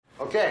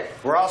Okay,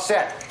 we're all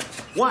set.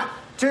 1,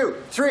 2,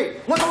 3,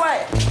 look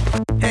away!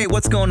 Hey,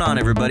 what's going on,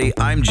 everybody?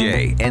 I'm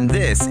Jay, and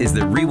this is the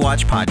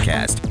Rewatch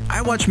Podcast.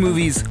 I watch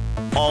movies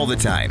all the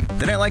time.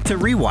 Then I like to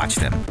rewatch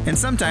them, and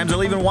sometimes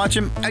I'll even watch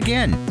them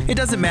again. It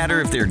doesn't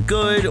matter if they're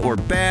good or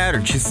bad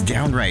or just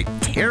downright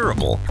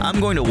terrible.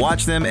 I'm going to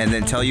watch them and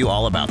then tell you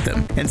all about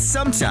them. And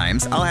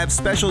sometimes I'll have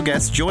special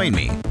guests join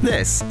me.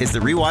 This is the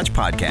Rewatch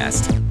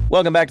Podcast.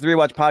 Welcome back to the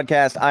Rewatch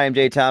Podcast. I am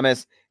Jay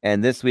Thomas,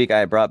 and this week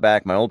I brought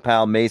back my old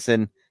pal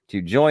Mason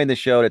to join the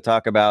show to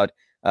talk about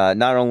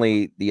not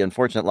only the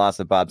unfortunate loss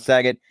of Bob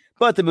Saget,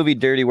 but the movie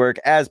Dirty Work,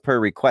 as per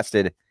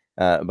requested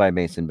by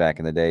Mason back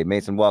in the day.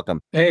 Mason,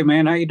 welcome. Hey,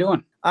 man, how you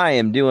doing? I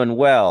am doing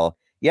well.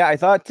 Yeah, I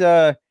thought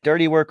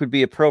Dirty Work would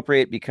be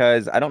appropriate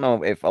because I don't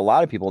know if a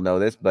lot of people know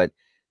this, but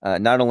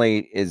not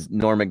only is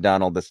Norm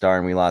Macdonald the star,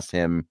 and we lost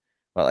him,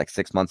 like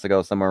 6 months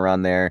ago, somewhere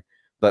around there,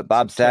 but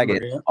Bob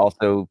Saget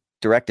also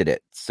directed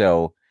it.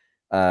 So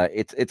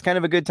it's kind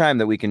of a good time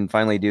that we can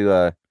finally do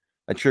a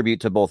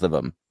tribute to both of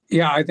them.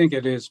 Yeah, I think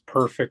it is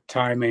perfect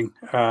timing.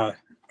 And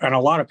a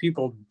lot of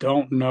people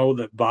don't know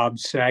that Bob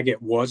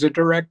Saget was a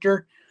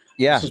director.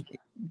 Yeah. This is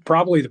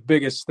probably the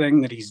biggest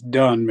thing that he's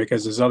done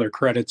because his other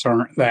credits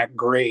aren't that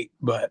great.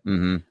 But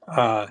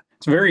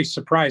it's very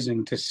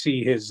surprising to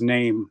see his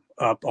name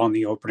up on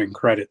the opening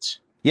credits.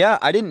 Yeah,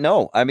 I didn't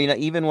know. I mean,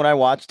 even when I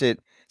watched it,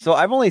 so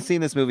I've only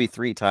seen this movie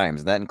 3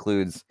 times. That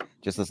includes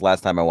just this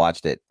last time I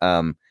watched it.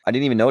 I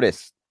didn't even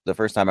notice the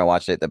first time I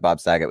watched it that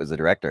Bob Saget was the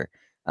director.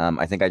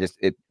 I think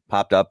it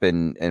popped up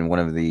in one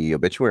of the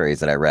obituaries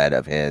that I read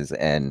of his,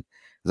 and I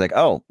was like,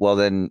 oh, well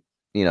then,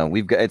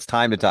 it's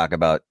time to talk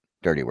about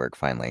Dirty Work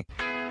finally.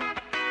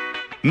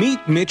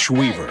 Meet Mitch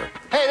Weaver.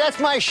 Hey, that's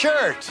my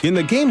shirt! In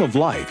the game of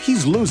life,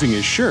 he's losing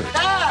his shirt.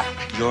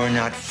 You're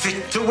not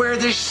fit to wear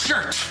this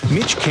shirt!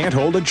 Mitch can't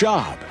hold a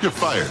job. You're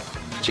fired.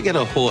 You get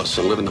a horse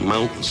and live in the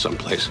mountains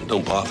someplace and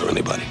don't bother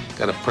anybody.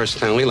 Got a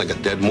personality like a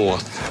dead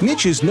moth.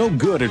 Mitch is no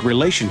good at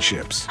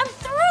relationships. I'm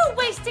through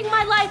wasting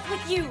my life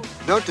with you.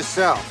 Note to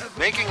self,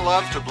 making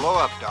love to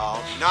blow-up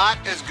dolls, not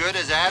as good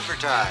as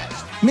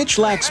advertised. Mitch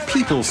lacks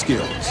people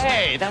skills.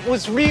 Hey, that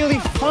was really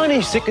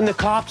funny, sicking the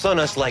cops on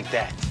us like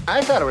that.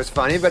 I thought it was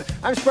funny, but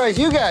I'm surprised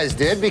you guys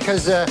did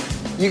because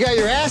you got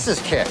your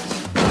asses kicked.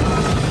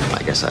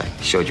 I guess I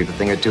showed you the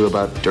thing or two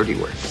about Dirty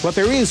Work. But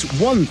there is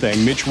one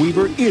thing Mitch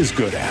Weaver is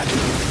good at.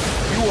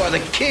 You are the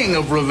king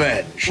of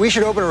revenge. We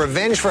should open a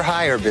revenge for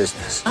hire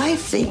business. I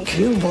think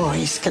you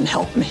boys can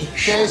help me.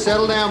 Okay,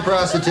 settle down,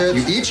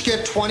 prostitutes. You each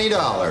get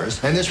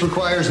 $20, and this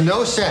requires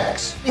no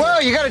sex. Whoa,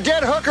 you got a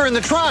dead hooker in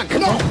the trunk.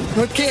 No,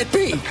 it can't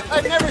be.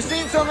 I've never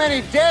seen so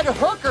many dead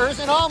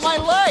hookers in all my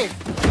life.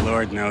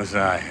 Lord knows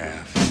I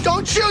have.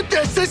 Don't shoot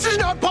this. This is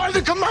not part of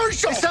the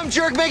commercial. Is some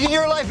jerk making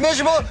your life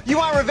miserable? You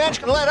want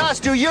revenge? Let us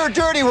do your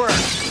dirty work.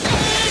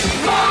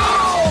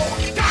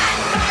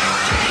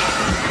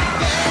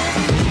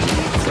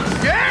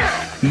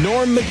 Yeah!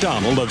 Norm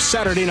Macdonald of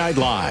Saturday Night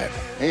Live.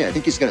 Hey, I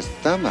think he's got his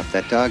thumb up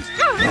that dog's.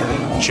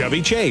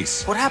 Chevy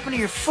Chase. What happened to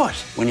your foot?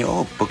 When you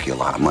owe a bookie a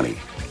lot of money,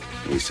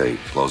 and you say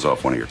blows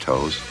off one of your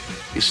toes,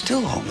 you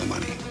still owe the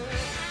money.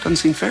 Doesn't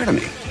seem fair to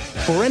me.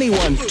 For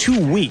anyone too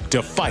weak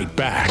to fight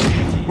back.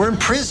 We're in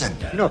prison.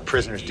 You know what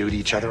prisoners do to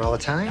each other all the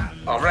time?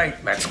 All right,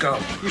 let's go.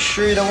 You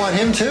sure you don't want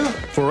him to?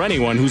 For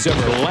anyone who's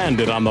ever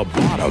landed on the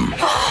bottom.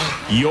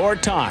 Your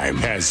time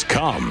has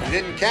come. You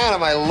didn't count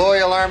on my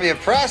loyal army of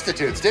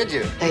prostitutes, did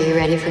you? Are you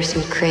ready for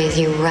some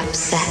crazy rough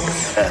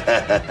sex?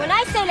 When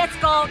I say let's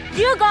go,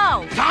 you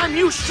go. Time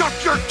you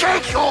shut your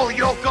cake hole,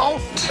 Yoko.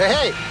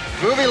 Hey,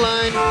 movie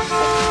line.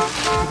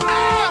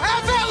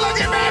 How's that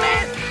looking,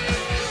 baby?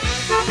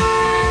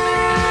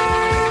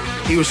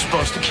 He was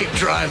supposed to keep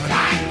driving.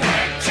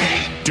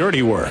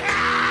 Dirty Work.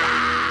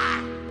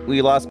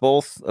 We lost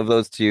both of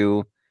those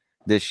two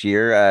this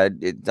year.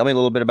 Tell me a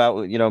little bit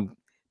about,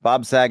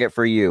 Bob Saget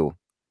for you.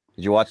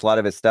 Did you watch a lot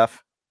of his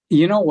stuff?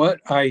 You know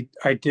what? I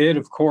did,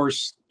 of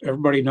course.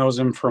 Everybody knows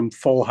him from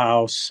Full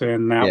House,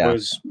 and that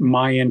was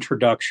my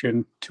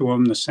introduction to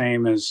him, the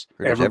same as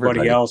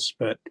everybody else.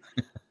 But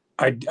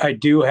I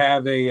do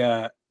have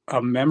a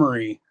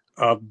memory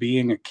of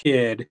being a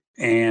kid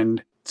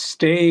and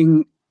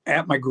staying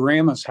at my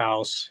grandma's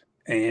house,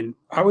 and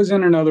I was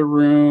in another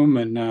room,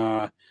 and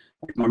my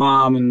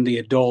mom and the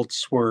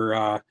adults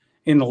were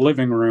in the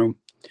living room,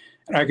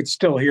 and I could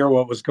still hear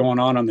what was going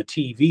on the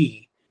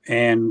TV.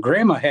 And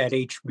Grandma had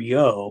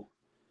HBO,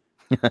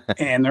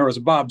 and there was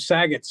a Bob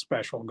Saget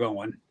special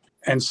going.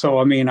 And so,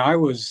 I mean, I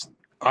was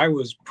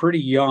pretty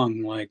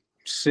young, like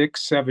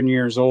 6, 7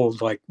 years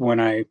old, like when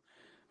I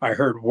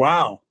heard,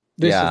 wow,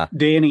 this is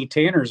Danny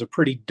Tanner's a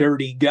pretty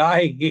dirty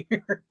guy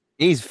here.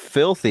 He's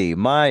filthy.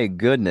 My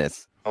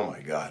goodness. Oh, my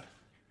God.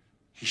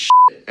 He's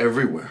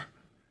everywhere.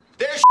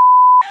 There's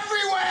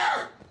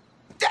everywhere!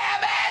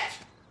 Damn it!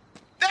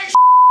 There's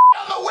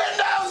on the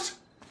windows!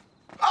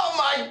 Oh,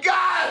 my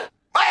God!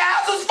 My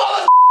house is full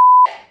of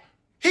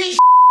He's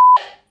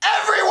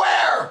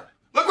everywhere!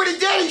 Look what he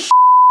did! He's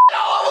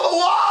all over the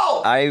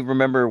wall! I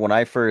remember when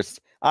I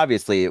first,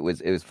 obviously it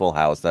was Full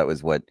House. That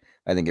was what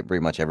I think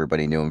pretty much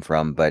everybody knew him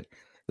from. But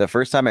the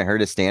first time I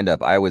heard his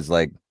stand-up, I was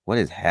like, what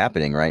is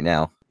happening right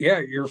now? Yeah,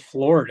 you're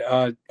floored.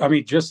 I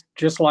mean, just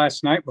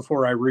last night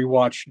before I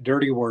rewatched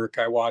Dirty Work,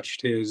 I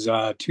watched his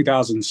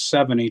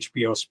 2007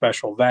 HBO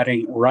special, That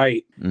Ain't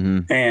Right.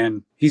 Mm-hmm.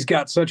 And he's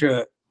got such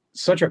a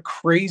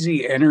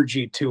crazy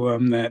energy to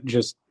him that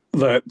just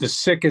the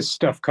sickest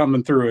stuff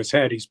coming through his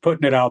head, he's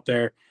putting it out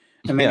there.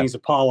 And then he's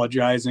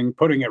apologizing,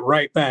 putting it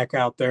right back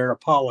out there,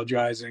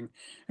 apologizing,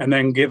 and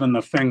then giving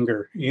the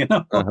finger, you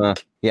know? Uh-huh.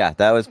 Yeah,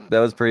 that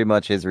was pretty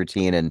much his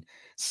routine. And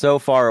so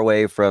far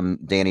away from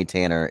Danny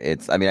Tanner.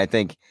 I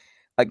think,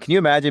 can you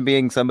imagine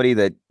being somebody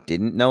that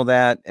didn't know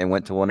that and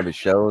went to one of his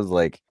shows,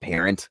 like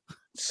Parent?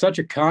 Such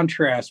a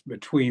contrast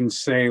between,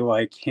 say,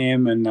 like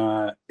him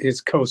and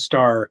his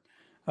co-star,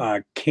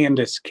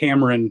 Candace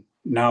Cameron,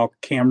 now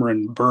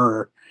Cameron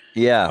Burr.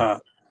 Yeah.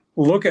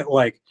 Look at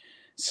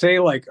say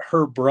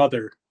her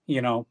brother,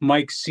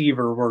 Mike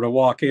Seaver, were to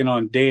walk in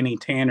on Danny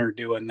Tanner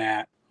doing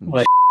that,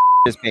 like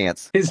his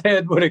pants, his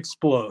head would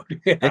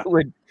explode. Yeah. I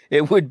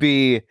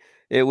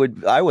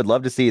would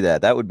love to see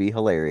that. That would be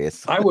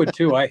hilarious. I would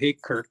too. I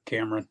hate Kirk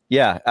Cameron.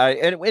 Yeah.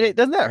 And it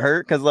doesn't that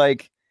hurt? Because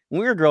like when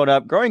we were growing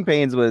up, Growing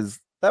Pains was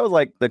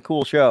like the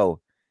cool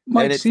show.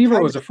 Mike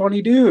Seaver was a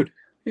funny dude.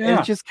 Yeah.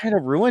 It's just kind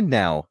of ruined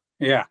now.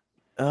 Yeah.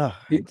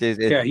 He's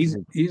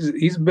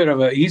a bit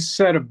of he's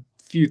said a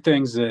few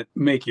things that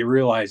make you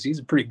realize he's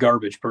a pretty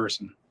garbage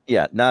person.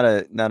 Yeah, not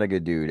a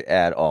good dude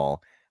at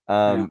all.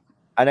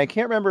 And I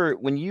can't remember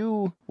when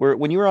you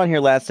were on here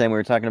last time, we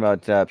were talking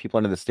about People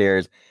Under the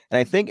Stairs, and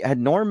I think had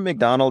Norm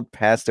Macdonald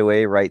passed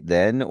away right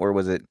then, or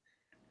was it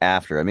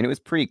after? I mean, it was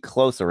pretty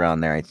close around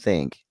there, I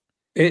think.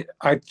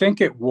 I think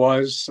it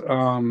was.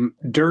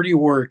 Dirty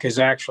Work has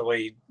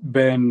actually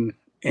been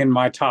in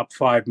my top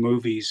 5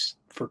 movies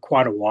for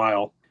quite a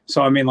while.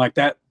 So I mean, like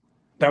that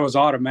was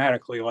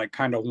automatically like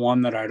kind of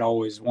one that I'd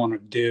always want to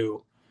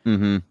do.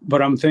 Mm-hmm.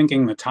 But I'm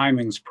thinking the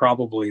timing's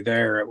probably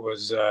there. It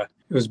was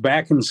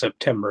back in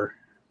September.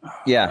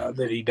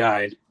 That he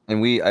died.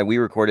 And we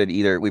recorded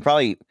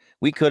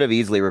we could have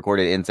easily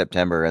recorded in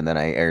September, and then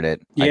I aired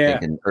it I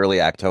think in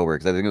early October,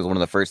 because I think it was one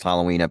of the first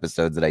Halloween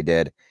episodes that I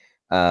did.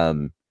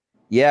 I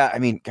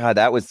mean, God,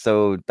 that was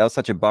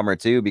such a bummer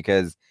too,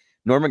 because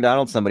Norm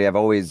Macdonald's somebody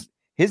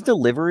his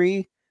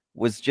delivery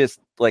was just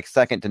like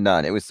second to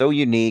none. It was so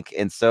unique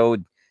and so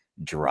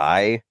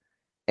dry.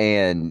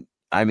 And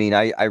I mean,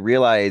 I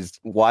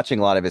realized watching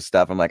a lot of his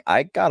stuff, I'm like,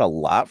 I got a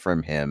lot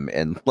from him,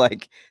 and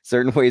like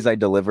certain ways I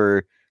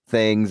deliver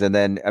things. And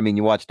then, I mean,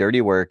 you watch Dirty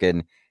Work,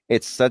 and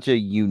it's such a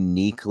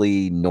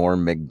uniquely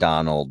Norm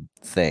Macdonald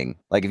thing.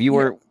 Like if you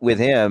were with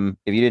him,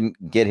 if you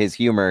didn't get his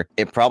humor,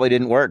 it probably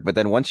didn't work. But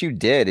then once you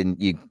did, and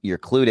you're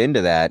clued into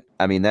that,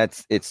 I mean,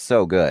 it's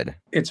so good.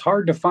 It's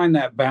hard to find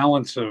that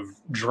balance of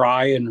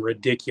dry and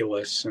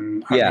ridiculous.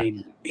 And I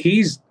mean,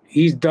 he's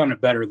done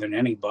it better than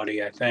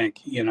anybody, I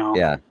think,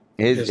 Yeah.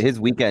 His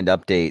Weekend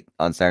Update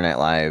on Saturday Night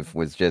Live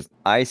was just,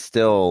 I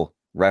still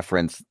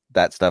reference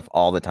that stuff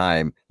all the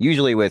time,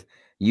 usually with,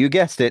 you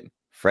guessed it,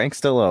 Frank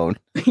Stallone.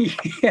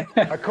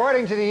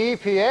 According to the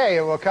EPA,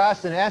 it will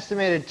cost an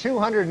estimated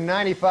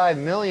 $295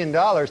 million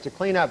to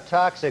clean up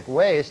toxic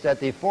waste at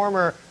the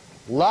former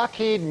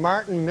Lockheed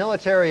Martin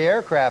military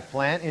aircraft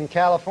plant in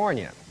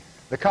California.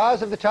 The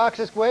cause of the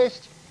toxic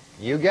waste?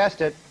 You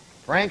guessed it,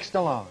 Frank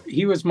Stallone.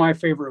 He was my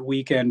favorite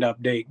Weekend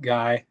Update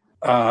guy.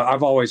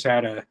 I've always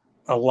had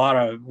a lot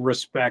of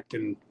respect,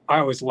 and I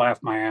always laugh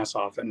my ass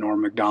off at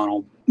Norm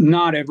Macdonald.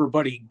 Not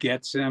everybody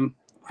gets him,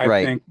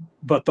 I think,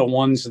 but the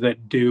ones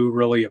that do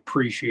really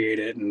appreciate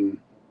it and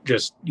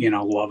just,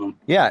 love him.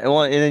 Yeah,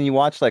 well, and then you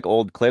watch like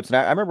old clips, and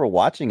I remember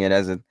watching it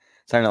as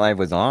Saturday Night Live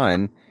was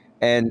on,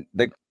 and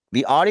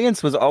the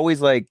audience was always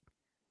like,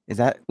 was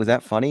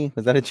that funny?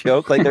 Was that a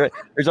joke? Like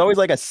there's always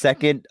like a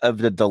second of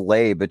the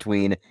delay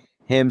between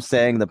him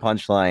saying the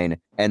punchline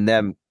and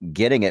them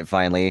getting it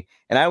finally.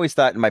 And I always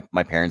thought,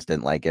 my parents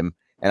didn't like him,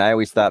 and I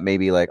always thought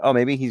maybe like, oh,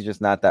 maybe he's just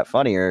not that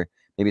funny, or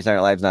maybe Saturday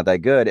Night Live's not that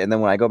good. And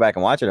then when I go back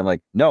and watch it, I'm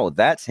like, no,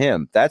 that's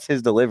him. That's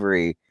his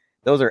delivery.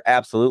 Those are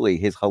absolutely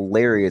his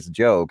hilarious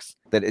jokes,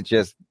 that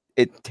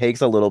it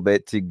takes a little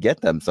bit to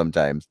get them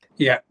sometimes.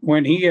 Yeah.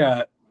 When he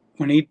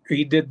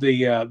did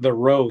the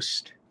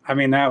roast, I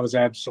mean, that was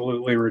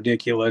absolutely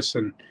ridiculous.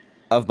 And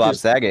of Bob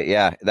Saget.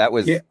 Yeah. That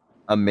was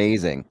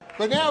amazing.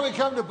 But now we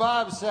come to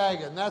Bob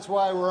Saget, and that's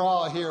why we're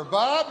all here.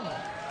 Bob,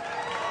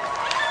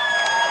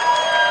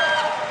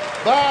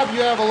 you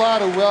have a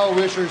lot of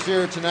well-wishers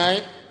here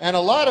tonight, and a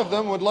lot of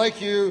them would like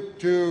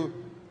to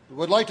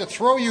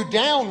throw you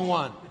down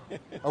one,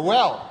 a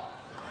well.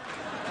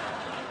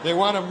 They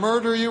want to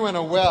murder you in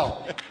a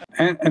well.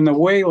 And the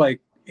way,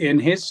 like in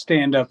his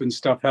stand-up and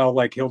stuff, how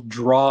like he'll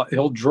draw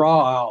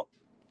out,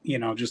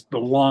 just the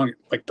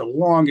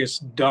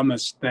longest,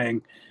 dumbest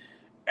thing.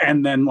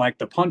 And then like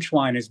the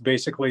punchline is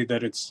basically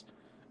that it's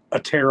a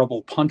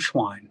terrible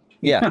punchline.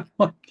 Yeah.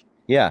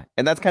 Yeah.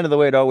 And that's kind of the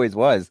way it always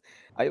was.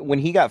 When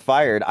he got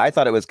fired, I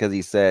thought it was because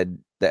he said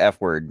the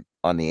F word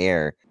on the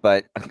air,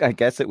 but I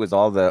guess it was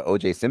all the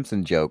O.J.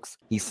 Simpson jokes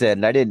he said,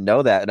 and I didn't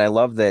know that. And I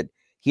love that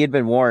he had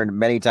been warned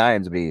many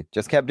times, but he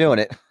just kept doing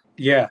it.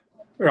 Yeah.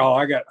 Oh,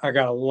 I got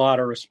a lot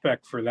of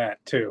respect for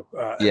that too.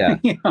 Yeah.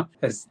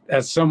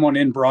 As someone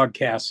in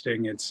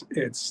broadcasting,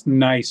 it's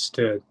nice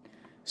to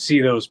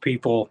see those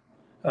people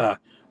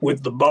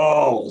with the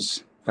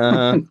balls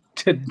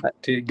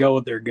to go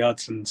with their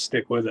guts and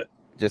stick with it.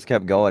 Just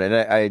kept going.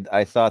 And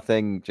I saw a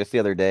thing just the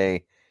other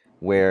day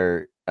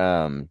where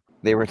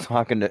they were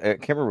talking to, I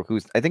can't remember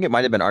I think it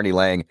might have been Artie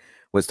Lang,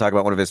 was talking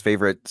about one of his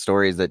favorite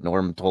stories that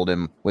Norm told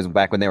him was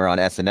back when they were on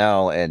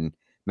SNL and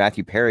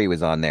Matthew Perry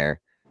was on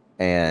there.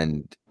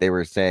 And they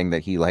were saying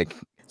that he like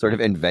sort of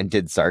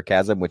invented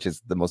sarcasm, which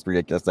is the most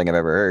ridiculous thing I've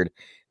ever heard.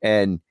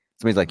 And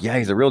somebody's like, yeah,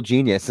 he's a real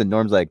genius. And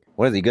Norm's like,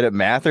 what, is he good at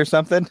math or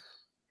something?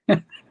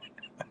 And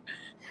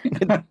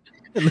then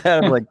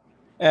I'm like,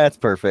 that's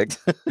perfect.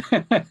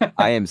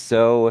 I am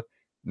so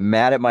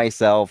mad at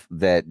myself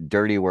that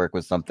Dirty Work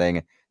was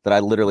something that I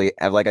literally,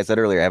 like I said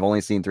earlier, I've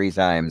only seen 3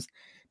 times.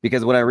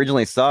 Because when I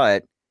originally saw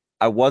it,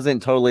 I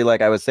wasn't totally,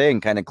 like I was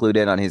saying, kind of clued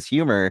in on his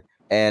humor.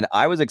 And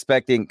I was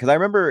expecting, because I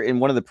remember in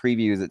one of the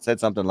previews, it said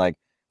something like,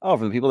 oh,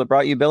 from the people that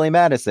brought you Billy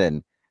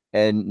Madison.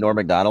 And Norm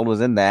Macdonald was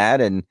in that.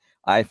 And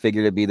I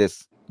figured it'd be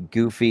this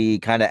goofy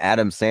kind of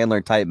Adam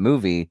Sandler type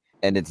movie.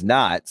 And it's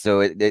not. So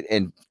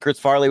and Chris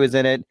Farley was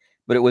in it,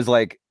 but it was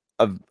like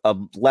a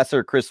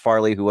lesser Chris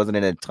Farley who wasn't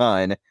in a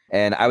ton.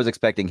 And I was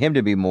expecting him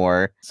to be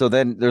more. So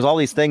then there's all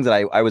these things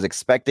that I was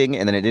expecting,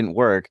 and then it didn't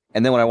work.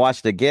 And then when I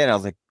watched it again, I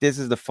was like, this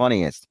is the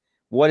funniest.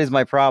 What is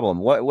my problem?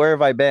 Where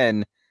have I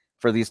been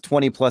for these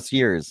 20 plus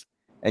years?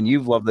 And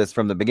you've loved this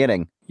from the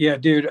beginning. Yeah,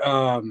 dude.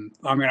 I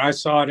mean, I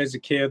saw it as a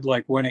kid,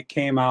 like when it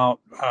came out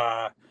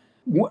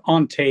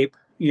on tape,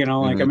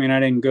 like, I mean, I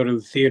didn't go to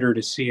the theater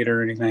to see it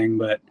or anything,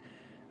 but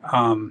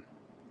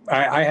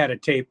I had a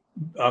tape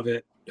of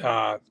it,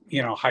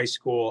 high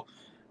school,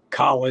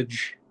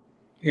 college,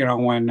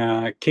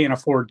 when can't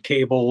afford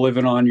cable,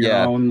 living on your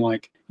own,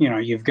 like,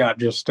 you've got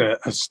just a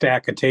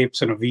stack of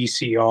tapes and a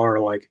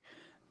VCR, like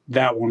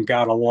that one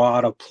got a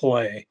lot of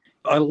play.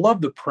 I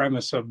love the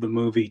premise of the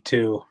movie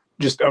too.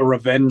 Just a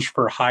revenge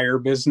for hire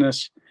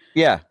business.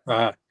 Yeah.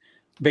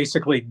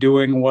 Basically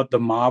doing what the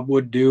mob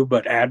would do,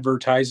 but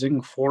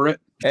advertising for it.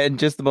 And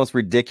just the most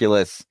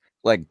ridiculous,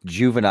 like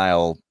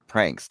juvenile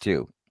pranks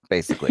too,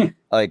 basically.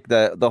 Like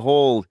the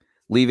whole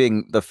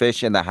leaving the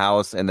fish in the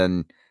house and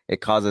then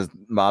it causes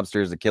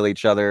mobsters to kill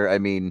each other. I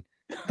mean,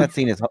 that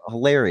scene is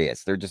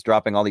hilarious. They're just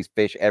dropping all these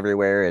fish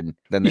everywhere and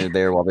then they're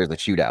there while there's a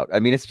shootout. I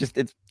mean,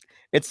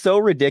 it's so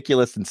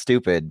ridiculous and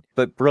stupid,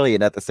 but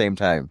brilliant at the same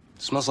time.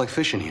 It smells like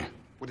fish in here.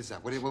 What is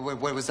that?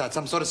 What was that?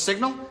 Some sort of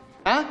signal?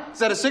 Huh? Is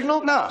that a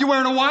signel? No. You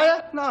wearing a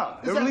wire? No.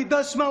 It really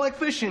does smell like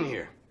fish in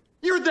here.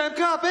 You're a damn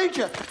cop, ain't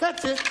you?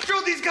 That's it.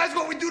 Show these guys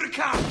what we do to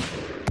cops.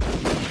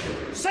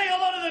 Say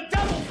hello to the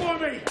devil for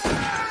me.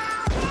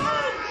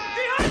 Behind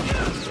you!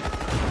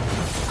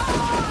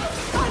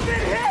 I've been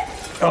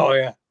hit! Oh,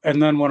 yeah.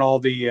 And then when all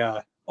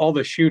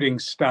the shooting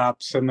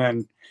stops and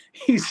then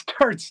he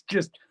starts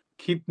just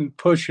keeping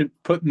putting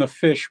the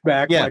fish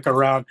back like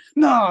around.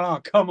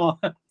 No, come on.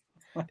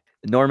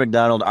 Norm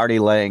Macdonald, Artie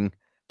Lang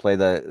play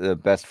the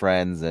best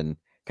friends and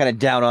kind of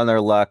down on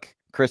their luck.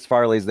 Chris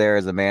Farley's there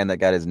as a man that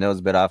got his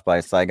nose bit off by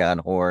a Saigon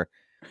whore,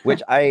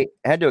 which I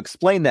had to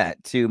explain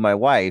that to my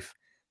wife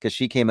because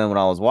she came in when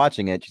I was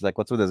watching it. She's like,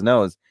 what's with his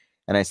nose?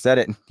 And I said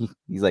it. And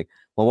he's like,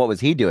 well, what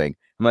was he doing?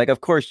 I'm like,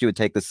 of course you would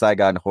take the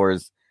Saigon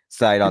whore's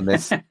side on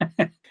this.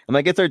 I'm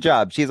like, it's her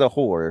job. She's a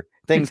whore.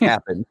 Things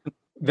happen.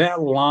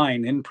 That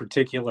line in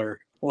particular,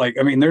 like,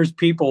 I mean, there's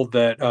people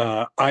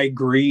that I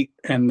greet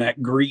and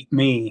that greet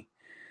me.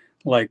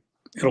 Like,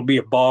 it'll be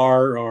a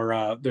bar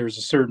or there's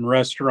a certain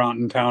restaurant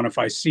in town. If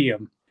I see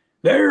them,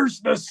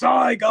 there's the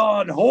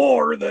Saigon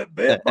whore that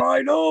bit my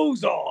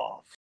nose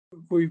off.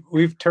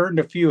 We've turned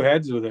a few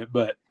heads with it,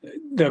 but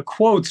the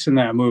quotes in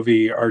that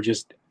movie are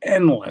just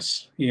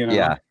endless.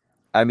 Yeah,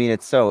 I mean,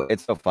 it's so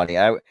funny.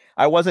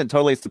 I wasn't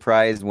totally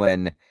surprised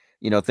when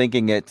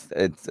thinking it's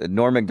a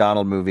Norm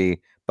Macdonald movie.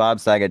 Bob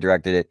Saget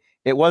directed it.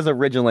 It was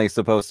originally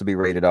supposed to be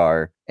rated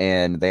R,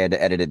 and they had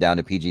to edit it down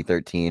to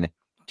PG-13.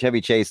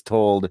 Chevy Chase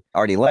told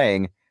Artie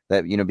Lang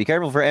that, be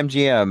careful for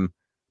MGM.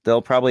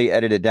 They'll probably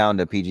edit it down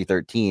to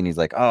PG-13. He's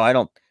like,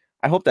 oh,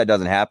 I hope that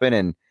doesn't happen.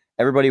 And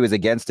everybody was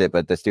against it,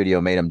 but the studio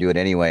made him do it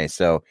anyway.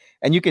 So,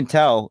 and you can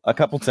tell a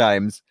couple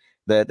times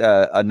that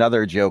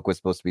another joke was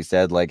supposed to be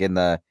said, like in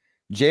the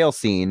jail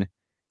scene.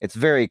 It's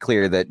very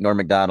clear that Norm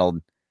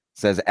Macdonald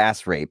says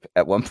ass rape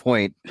at one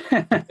point.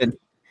 And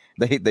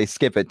they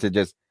skip it to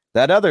just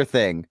that other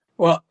thing.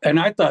 Well, and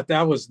I thought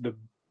that was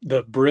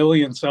the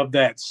brilliance of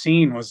that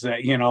scene was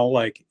that,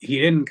 like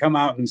he didn't come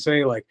out and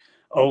say like,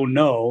 oh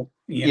no,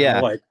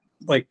 know,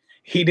 like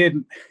he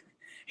didn't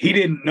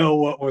know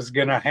what was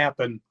going to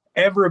happen.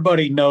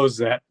 Everybody knows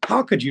that.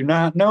 How could you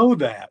not know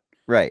that?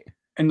 Right.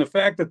 And the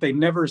fact that they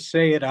never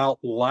say it out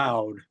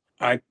loud,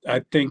 I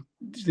think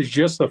it's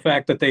just the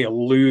fact that they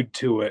allude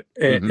to it.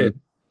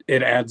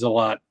 It adds a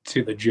lot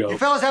to the joke. You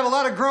fellas have a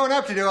lot of growing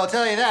up to do, I'll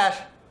tell you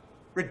that.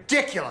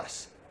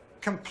 Ridiculous.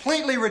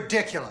 Completely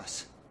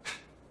ridiculous.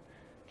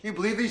 Can you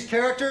believe these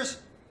characters?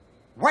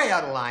 Way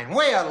out of line,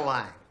 way out of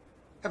line.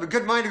 Have a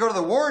good mind to go to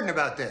the warden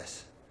about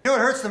this. You know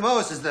what hurts the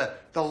most is the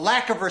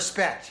lack of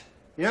respect.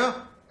 You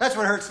know? That's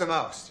what hurts the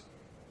most.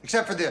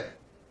 Except for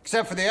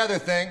the other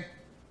thing.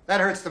 That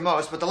hurts the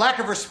most. But the lack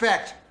of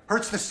respect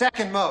hurts the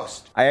second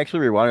most. I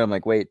actually rewinded. I'm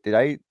like, wait, did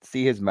I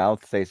see his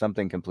mouth say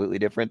something completely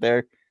different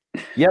there?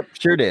 Yep,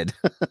 sure did.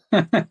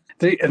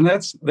 And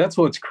that's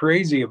what's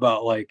crazy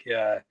about like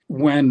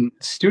when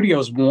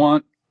studios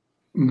want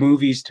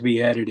movies to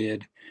be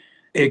edited,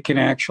 it can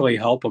actually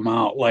help them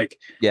out. Like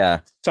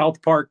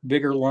South Park,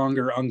 Bigger,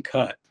 Longer,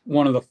 Uncut.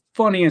 One of the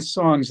funniest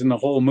songs in the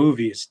whole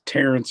movie is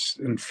Terrence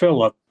and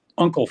Phillip,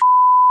 Uncle.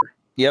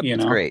 Yep,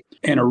 it's great.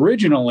 And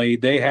originally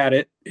they had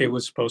it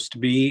was supposed to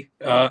be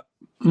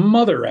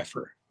Mother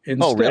Effer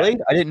instead. Oh, really?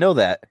 I didn't know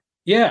that.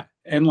 Yeah.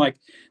 And like,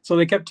 so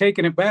they kept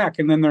taking it back,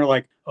 and then they're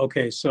like,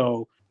 okay,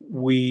 so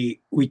we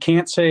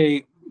can't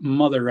say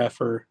Mother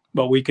Effer,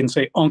 but we can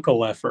say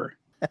Uncle Effer.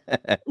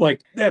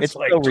 Like that's it's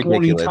like so 20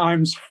 ridiculous.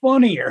 times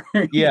funnier.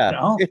 Yeah, you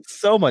know? It's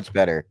so much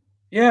better.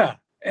 Yeah.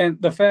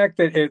 And the fact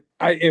that it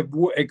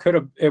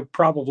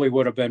probably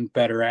would have been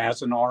better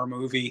as an R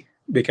movie,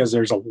 because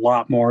there's a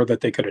lot more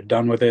that they could have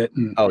done with it.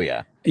 And, oh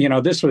yeah. You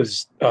know, this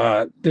was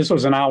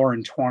an hour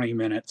and 20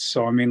 minutes.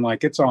 So, I mean,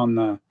 like, it's on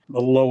the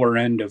lower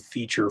end of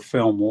feature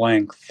film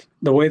length.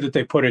 The way that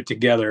they put it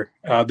together,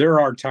 there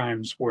are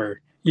times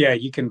where, yeah,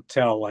 you can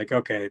tell, like,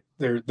 okay,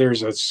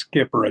 there's a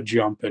skip or a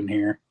jump in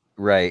here.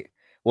 Right.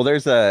 Well,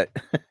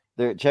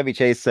 Chevy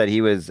Chase said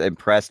he was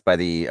impressed by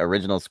the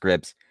original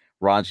script's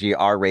raunchy,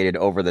 R-rated,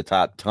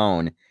 over-the-top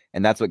tone,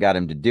 and that's what got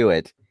him to do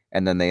it.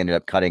 And then they ended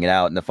up cutting it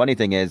out. And the funny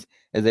thing is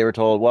they were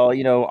told, well,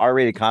 you know,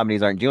 R-rated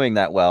comedies aren't doing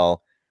that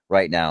well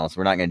right now, so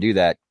we're not going to do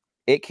that.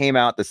 It came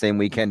out the same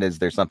weekend as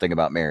There's Something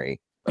About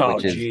Mary,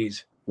 which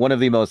is one of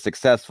the most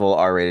successful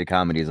R-rated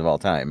comedies of all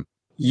time.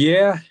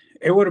 Yeah,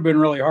 it would have been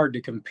really hard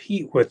to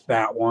compete with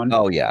that one.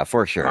 Oh yeah,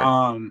 for sure.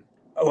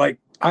 Like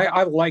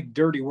I like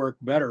Dirty Work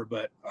better,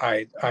 but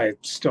I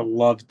still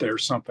loved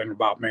There's Something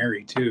About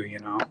Mary too, you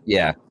know?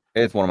 Yeah,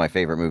 it's one of my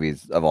favorite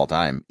movies of all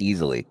time,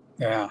 easily.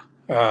 Yeah.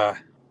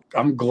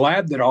 I'm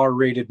glad that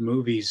R-rated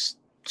movies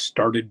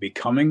started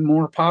becoming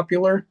more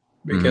popular,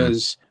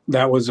 because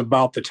that was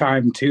about the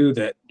time too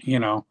that, you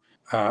know,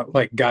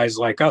 like guys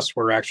like us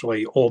were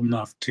actually old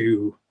enough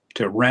to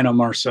rent them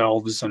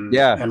ourselves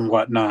and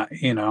whatnot,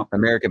 you know.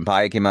 American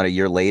Pie came out a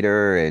year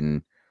later,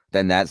 and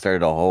then that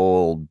started a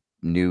whole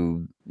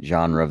new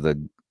genre of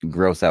the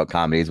gross out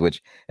comedies,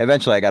 which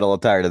eventually I got a little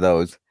tired of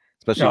those,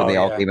 especially when they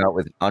all came out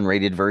with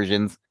unrated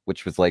versions,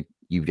 which was like,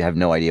 you have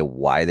no idea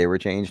why they were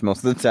changed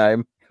most of the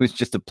time. It was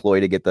just a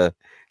ploy to get the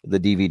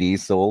DVDs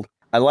sold.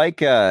 I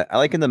like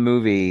in the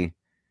movie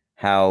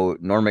how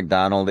Norm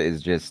Macdonald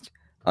is just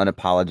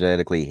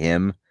unapologetically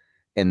him,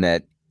 in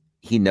that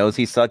he knows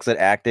he sucks at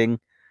acting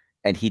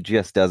and he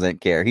just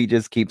doesn't care. He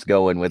just keeps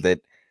going with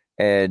it.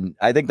 And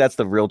I think that's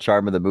the real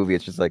charm of the movie.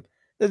 It's just like,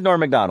 this is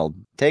Norm Macdonald.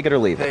 Take it or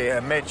leave it. Hey,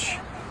 Mitch,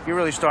 you're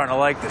really starting to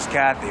like this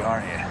Kathy,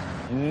 aren't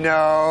you?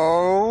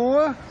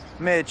 No.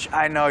 Mitch,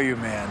 I know you,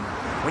 man.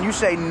 When you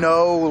say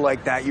no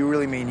like that, you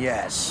really mean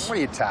yes. What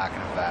are you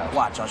talking about?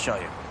 Watch, I'll show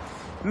you.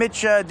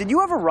 Mitch, did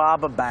you ever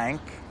rob a bank?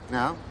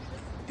 No.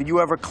 Did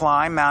you ever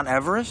climb Mount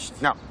Everest?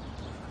 No.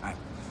 Right.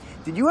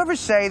 Did you ever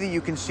say that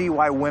you can see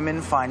why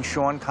women find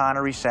Sean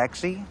Connery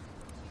sexy?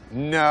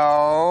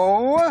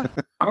 No.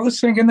 I was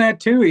thinking that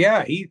too.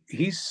 Yeah,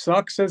 he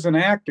sucks as an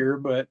actor,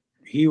 but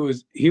he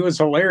was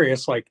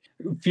hilarious. Like,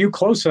 a few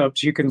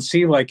close-ups, you can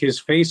see like his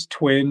face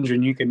twinge,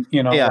 and you can,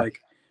 you know,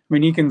 like, I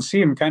mean, you can see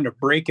him kind of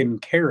breaking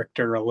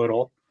character a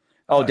little.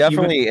 Oh,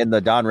 definitely in the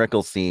Don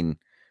Rickles scene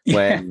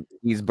when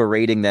he's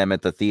berating them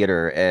at the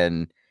theater.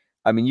 And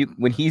I mean,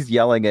 when he's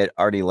yelling at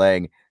Artie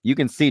Lang, you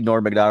can see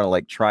Norm Macdonald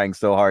like trying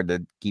so hard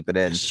to keep it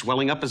in.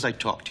 Swelling up as I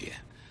talk to you.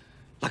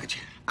 Look at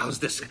you. How's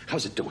this?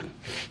 How's it doing?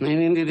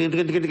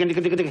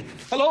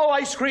 Hello,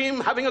 ice cream.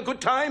 Having a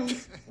good time?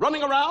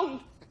 Running around?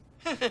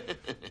 What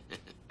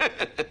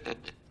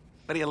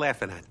are you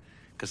laughing at?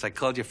 Because I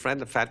called your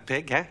friend a fat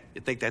pig, huh?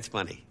 You think that's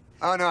funny?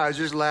 Oh, no, I was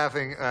just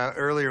laughing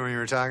earlier when you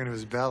were talking to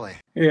his belly.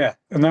 Yeah,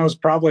 and that was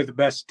probably the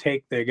best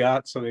take they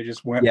got, so they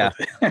just went with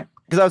it.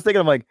 Because I was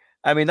thinking, I'm like,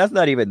 I mean, that's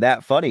not even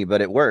that funny,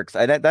 but it works.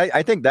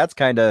 I think that's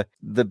kind of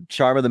the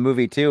charm of the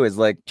movie, too, is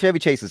like Chevy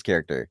Chase's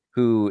character,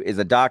 who is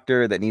a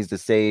doctor that needs to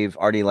save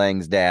Artie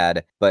Lang's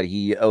dad, but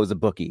he owes a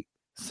bookie,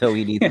 so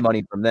he needs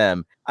money from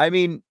them. I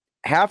mean,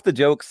 half the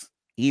jokes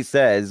he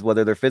says,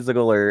 whether they're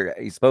physical or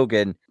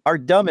spoken, are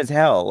dumb as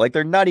hell. Like,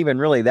 they're not even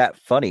really that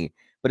funny.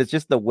 But it's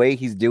just the way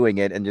he's doing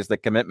it and just the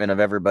commitment of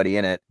everybody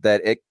in it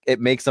that it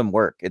makes him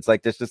work. It's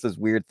like there's just this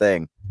weird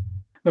thing.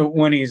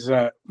 When he's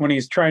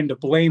trying to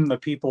blame the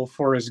people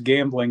for his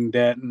gambling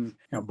debt, and, you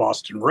know,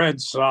 Boston Red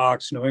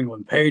Sox, New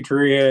England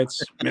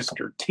Patriots,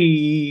 Mr.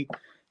 T.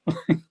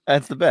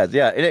 That's the best.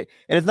 Yeah. And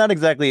it's not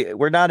exactly,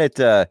 we're not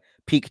at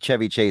peak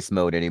Chevy Chase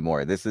mode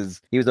anymore.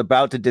 He was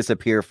about to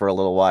disappear for a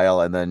little while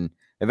and then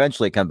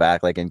eventually come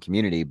back like in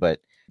Community. But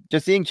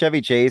just seeing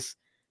Chevy Chase,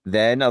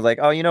 then I was like,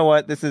 oh, you know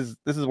what? This is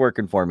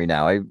working for me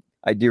now.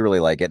 I do really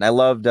like it. And I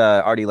loved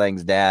Artie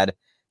Lang's dad,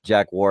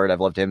 Jack Ward.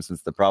 I've loved him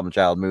since the Problem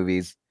Child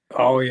movies.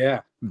 Oh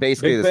yeah.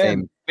 Basically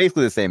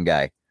the same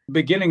guy.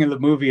 beginning of the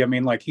movie, I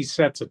mean, like he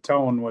sets a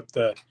tone with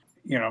the,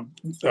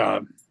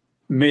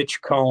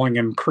 Mitch calling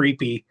him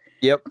creepy.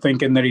 Yep.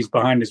 Thinking that he's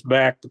behind his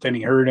back, but then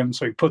he heard him,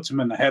 so he puts him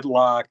in the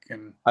headlock.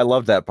 And I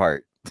love that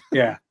part.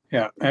 Yeah.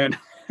 And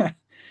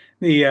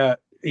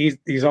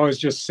he's always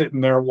just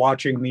sitting there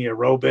watching the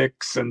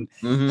aerobics, and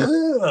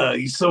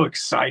he's so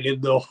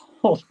excited the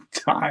whole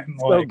time.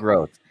 So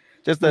gross.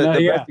 Just the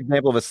best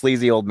example of a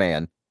sleazy old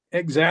man.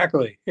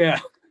 Exactly.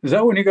 Yeah. Is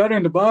that when you got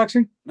into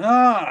boxing?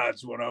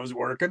 It's when I was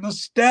working the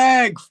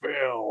Stag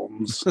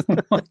films.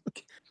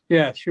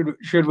 Yeah.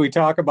 Should we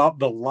talk about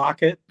the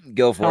locket?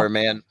 Go for it,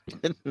 man.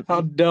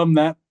 How dumb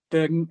that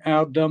thing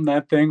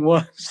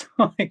was.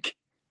 Like,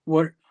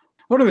 what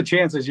are the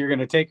chances you're going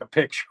to take a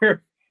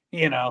picture,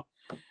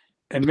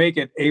 and make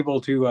it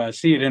able to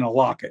see it in a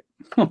locket?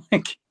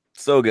 Like,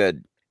 so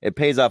good. It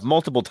pays off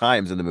multiple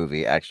times in the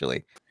movie,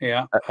 actually.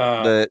 Yeah.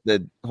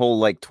 The whole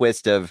like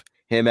twist of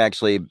him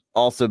actually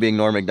also being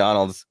Norm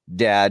Macdonald's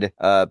dad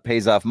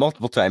pays off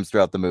multiple times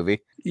throughout the movie.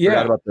 Yeah.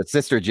 Forgot about the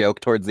sister joke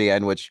towards the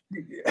end, which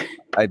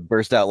I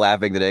burst out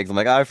laughing today because I'm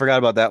like, I forgot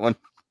about that one.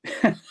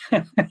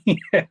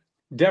 Yeah,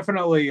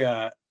 definitely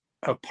a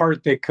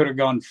part they could have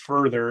gone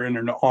further in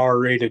an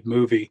R-rated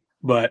movie,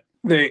 but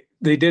they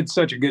did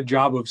such a good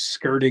job of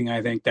skirting,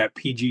 I think, that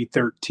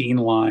PG-13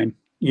 line,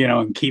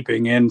 and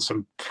keeping in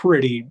some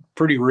pretty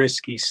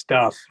risky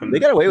stuff. And they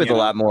got away with a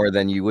lot more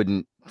than you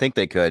wouldn't think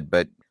they could,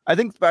 but I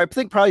think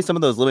probably some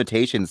of those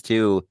limitations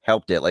too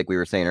helped it, like we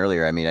were saying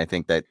earlier. I mean, I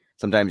think that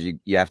sometimes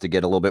you have to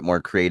get a little bit more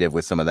creative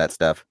with some of that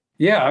stuff.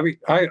 Yeah, I mean,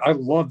 I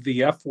love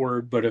the F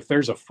word, but if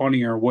there's a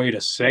funnier way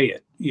to say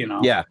it,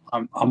 yeah,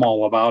 I'm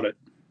all about it.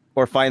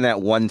 Or find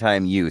that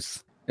one-time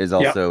use is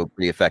also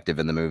pretty effective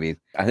in the movie.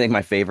 I think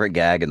my favorite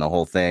gag in the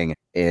whole thing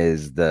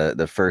is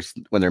the first,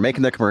 when they're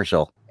making the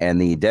commercial and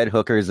the dead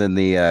hookers in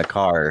the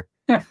car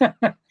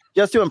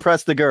just to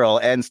impress the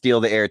girl and steal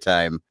the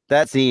airtime.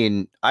 That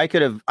scene, I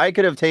could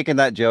have taken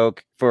that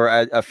joke for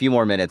a few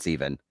more minutes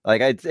even.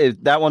 Like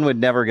that one would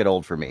never get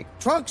old for me.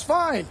 Trunk's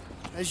fine.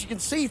 As you can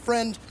see,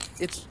 friend,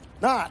 it's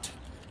not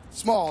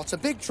small. It's a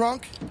big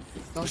trunk.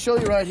 I'll show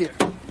you right here.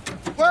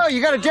 Whoa,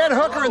 you got a dead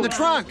hooker in the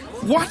trunk.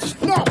 What?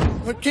 No,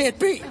 it can't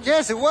be.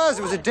 Yes, it was.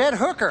 It was a dead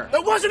hooker.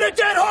 It wasn't a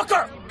dead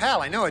hooker!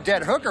 Pal, I know a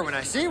dead hooker when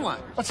I see one.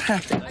 What's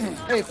happening?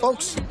 Hey,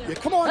 folks,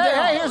 come on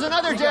down. Hey, here's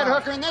another dead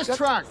hooker in this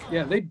trunk.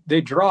 Yeah,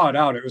 they draw it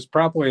out. It was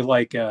probably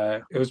like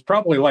a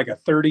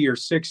 30 or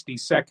 60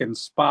 second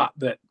spot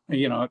that,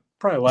 it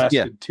probably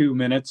lasted 2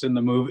 minutes in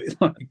the movie.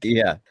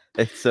 Yeah,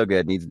 it's so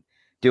good. He's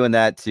doing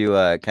that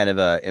to kind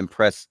of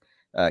impress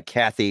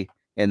Kathy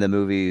in the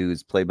movie,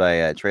 who's played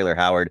by Traylor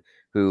Howard,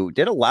 who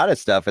did a lot of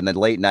stuff in the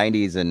late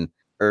 90s and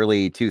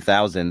early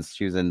 2000s.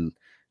 She was in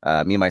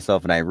Me,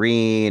 Myself, and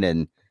Irene,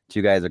 and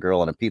Two Guys, a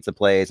Girl, and a Pizza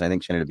Place. I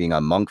think she ended up being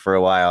on Monk for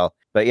a while.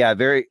 But yeah,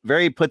 very,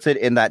 very puts it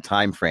in that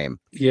time frame.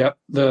 Yep,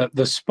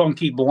 the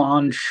spunky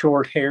blonde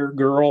short hair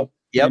girl.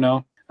 Yep,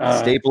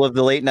 staple of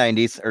the late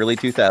 90s, early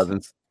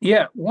 2000s.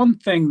 Yeah, one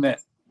thing that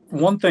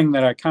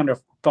I kind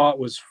of thought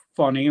was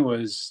funny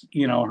was,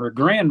 her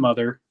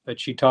grandmother that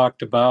she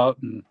talked about,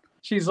 and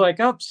she's like,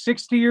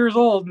 60 years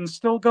old and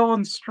still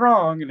going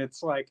strong. And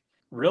it's like,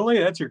 really?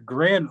 That's your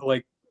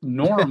like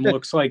Norm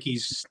looks like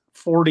he's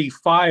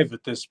 45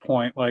 at this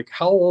point. Like,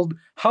 how old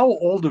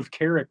of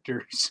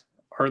characters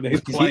are they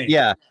playing?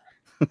 Yeah.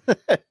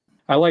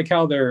 I like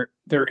how they're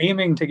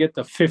aiming to get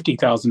the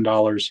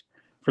 $50,000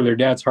 for their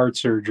dad's heart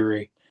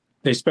surgery.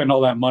 They spend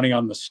all that money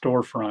on the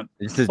storefront.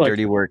 This is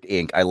Dirty Work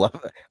Inc.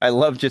 I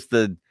love just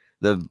the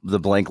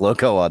blank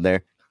logo on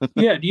there.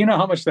 Yeah. Do you know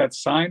how much that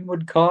sign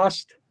would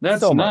cost?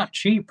 That's so not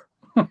cheap.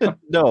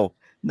 No,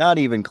 not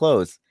even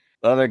close.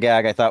 The other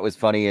gag I thought was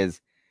funny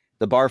is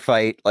the bar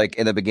fight, like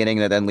in the beginning,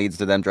 that then leads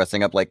to them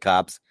dressing up like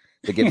cops.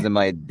 That gives them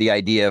the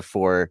idea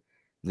for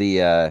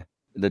the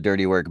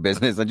dirty work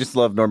business. I just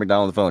love Norm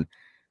Macdonald on the phone.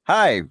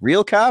 Hi,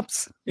 real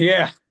cops?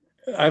 Yeah.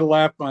 I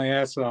laughed my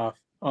ass off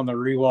on the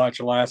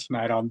rewatch last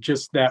night on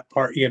just that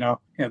part, Yeah,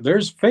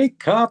 there's fake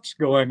cops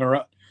going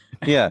around.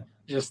 Yeah.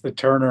 Just the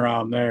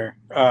turnaround there.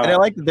 And I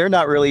like that they're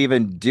not really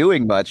even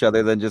doing much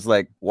other than just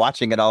like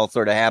watching it all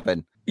sort of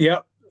happen.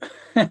 Yep.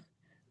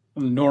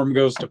 Norm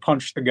goes to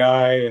punch the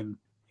guy, and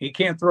he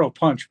can't throw a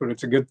punch, but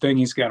it's a good thing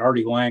he's got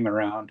Artie Lang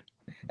around.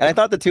 And I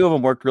thought the two of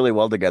them worked really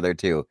well together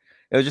too.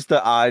 It was just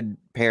the odd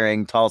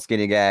pairing, tall,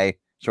 skinny guy,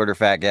 shorter,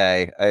 fat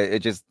guy.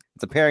 It's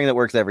a pairing that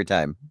works every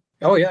time.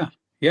 Oh yeah.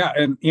 Yeah.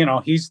 And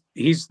he's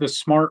the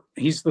smart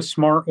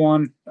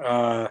one.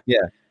 Yeah.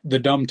 The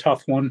dumb,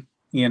 tough one,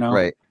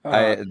 Right.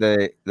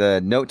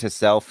 The note to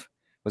self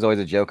was always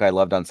a joke I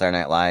loved on Saturday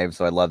Night Live.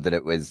 So I loved that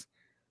it was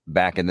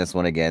back in this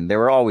one again. They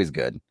were always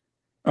good.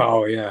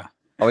 Oh yeah.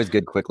 Always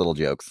good, quick little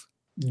jokes.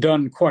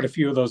 Done quite a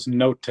few of those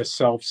note to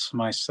selves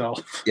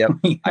myself. Yep.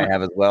 I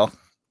have as well.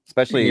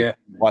 Especially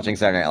watching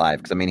Saturday Night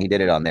Live. Because he did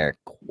it on there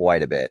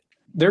quite a bit.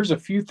 There's a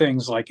few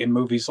things like in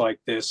movies like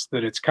this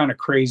that it's kind of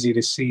crazy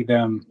to see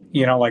them,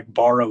 like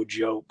borrow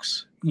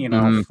jokes,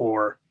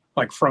 for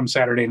from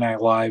Saturday Night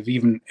Live,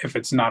 even if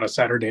it's not a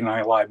Saturday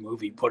Night Live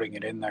movie, putting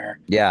it in there.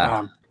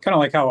 Yeah. kind of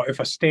like how if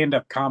a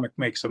stand-up comic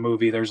makes a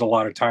movie, there's a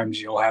lot of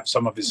times you'll have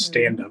some of his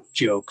stand-up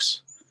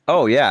jokes.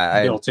 Oh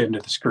yeah, built into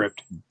the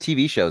script.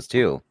 TV shows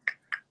too.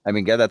 I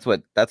mean, that's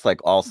like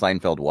all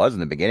Seinfeld was in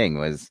the beginning,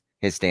 was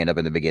his stand-up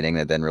in the beginning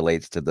that then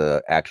relates to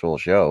the actual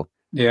show.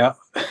 Yeah.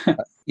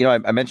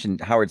 I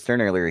mentioned Howard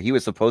Stern earlier. He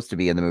was supposed to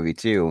be in the movie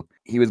too.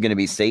 He was going to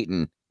be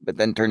Satan, but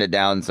then turned it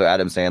down, so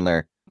Adam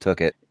Sandler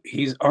took it.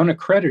 He's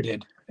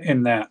unaccredited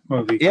in that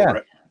movie. Yeah,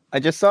 I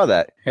just saw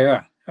that.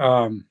 Yeah.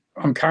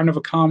 I'm kind of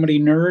a comedy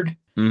nerd.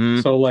 Mm-hmm.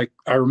 So, like,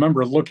 I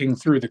remember looking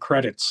through the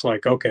credits,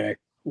 like, okay,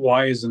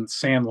 why isn't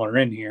Sandler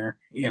in here?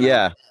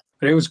 Yeah.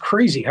 But it was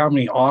crazy how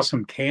many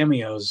awesome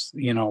cameos,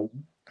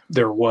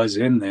 there was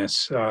in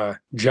this.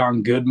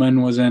 John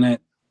Goodman was in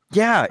it.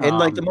 Yeah, and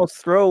like the most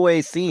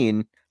throwaway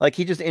scene, like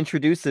he just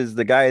introduces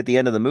the guy at the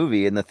end of the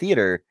movie in the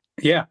theater.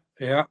 Yeah.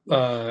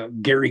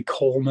 Gary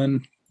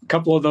Coleman. A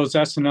couple of those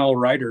SNL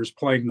writers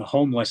playing the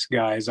homeless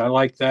guys. I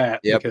like that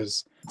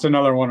because it's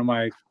another one of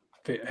my,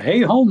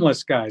 hey,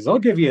 homeless guys, I'll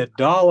give you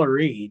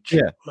 $1 each.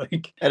 Yeah.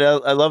 Like, and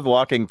I loved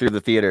walking through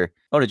the theater.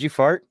 Oh, did you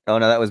fart? Oh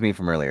no, that was me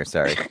from earlier.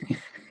 Sorry.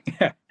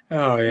 Yeah.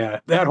 Oh yeah.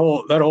 That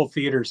whole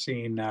theater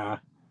scene, it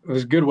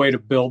was a good way to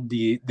build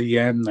the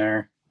end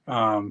there.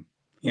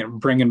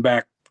 Bringing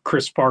back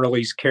Chris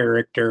Farley's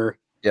character.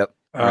 Yep.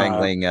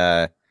 Wrangling,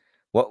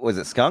 what was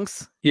it?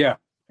 Skunks? Yeah.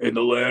 In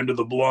the land of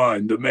the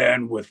blind, the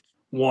man with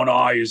one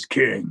eye is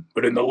king,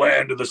 but in the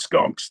land of the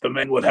skunks, the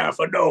man with half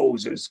a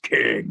nose is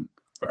king.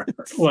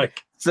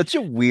 Like, such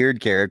a weird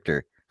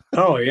character.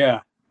 Oh yeah.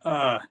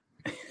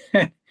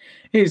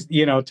 He's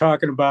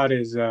talking about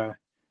his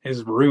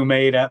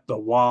roommate at the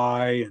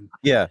Y, and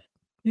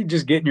you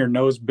just getting your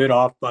nose bit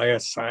off by a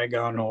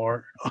Saigon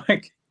whore.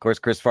 Like, of course,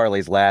 Chris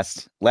Farley's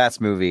last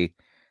movie.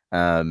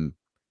 I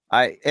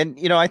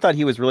thought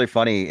he was really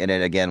funny in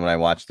it again when I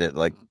watched it.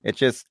 Like,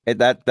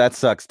 that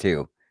sucks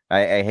too.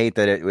 I hate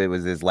that it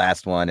was his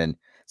last one, and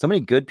so many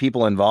good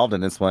people involved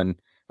in this one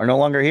are no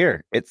longer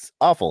here. It's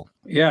awful.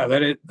 Yeah,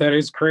 that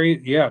is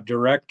crazy. Yeah,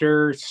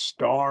 director,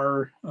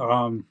 star,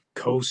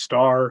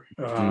 co-star.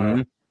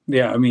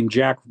 Yeah, I mean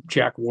Jack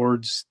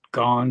Ward's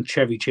gone.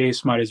 Chevy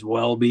Chase might as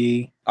well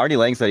be. Artie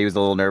Lang said he was a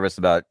little nervous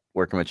about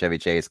working with Chevy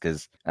Chase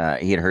because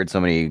he had heard so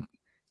many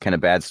kind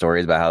of bad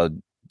stories about how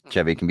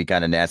Chevy can be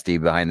kind of nasty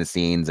behind the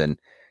scenes, and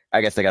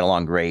I guess they got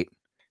along great.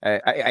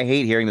 I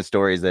hate hearing the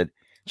stories that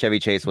Chevy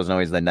Chase wasn't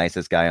always the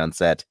nicest guy on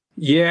set.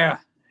 Yeah,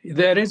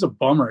 that is a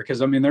bummer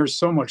because, I mean, there's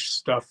so much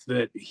stuff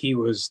that he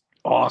was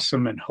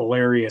awesome and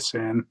hilarious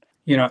in.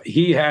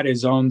 He had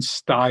his own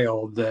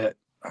style that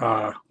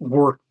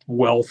worked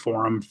well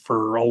for him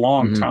for a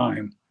long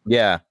time.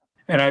 Yeah.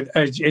 And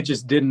it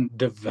just didn't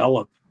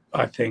develop,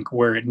 I think,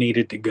 where it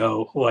needed to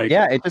go. Like,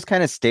 yeah, it just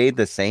kind of stayed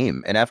the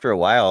same. And after a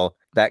while,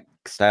 that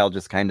style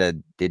just kind of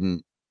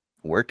didn't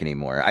work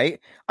anymore. I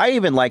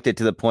even liked it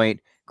to the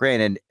point,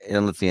 granted,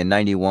 let's see, in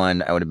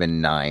 91, I would have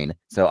been 9.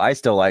 So I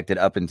still liked it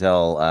up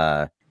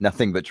until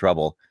Nothing But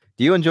Trouble.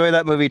 Do you enjoy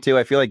that movie too?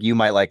 I feel like you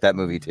might like that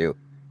movie too.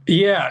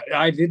 Yeah,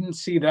 I didn't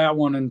see that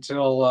one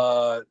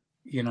until,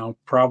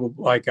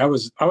 probably, like, I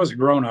was a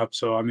grown up.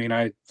 So, I mean,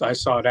 I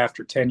saw it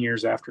after 10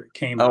 years after it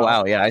came out. Oh,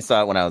 wow. Yeah, I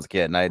saw it when I was a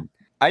kid. And I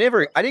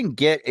didn't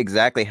get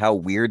exactly how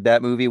weird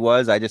that movie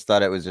was. I just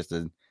thought it was just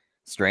a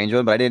strange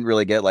one, but I didn't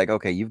really get like,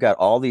 okay, you've got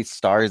all these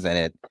stars in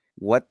it.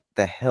 What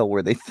the hell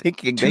were they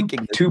thinking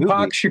making this Tupac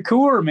movie?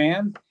 Shakur,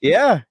 man.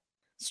 Yeah.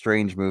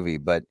 Strange movie.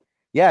 But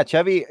yeah,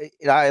 Chevy,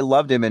 I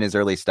loved him in his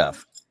early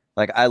stuff.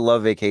 Like, I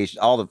love Vacation,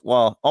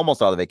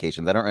 almost all the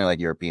Vacations. I don't really like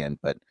European,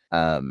 but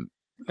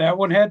that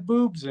one had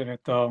boobs in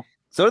it though.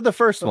 So did the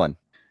first one.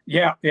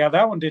 Yeah,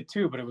 that one did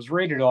too, but it was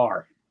rated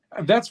R.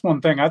 That's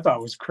one thing I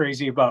thought was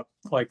crazy about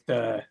like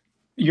the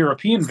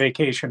European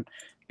Vacation.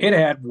 It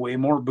had way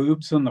more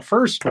boobs than the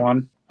first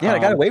one. Yeah, I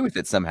got away with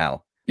it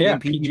somehow. Yeah,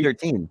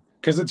 PG-13.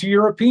 Because it's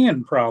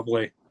European,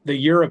 probably. The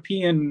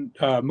European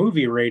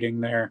movie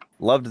rating there.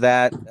 Loved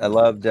that. I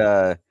loved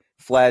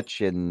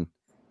Fletch and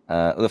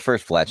the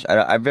first Fletch.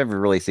 I've never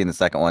really seen the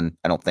second one,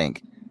 I don't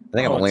think. I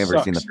think I've only ever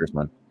seen the first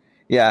one.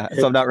 Yeah,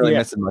 so I'm not really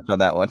missing much on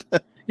that one.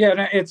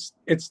 Yeah, it's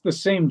the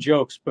same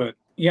jokes, but,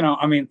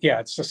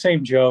 it's the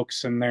same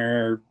jokes, and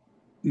they're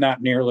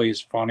not nearly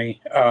as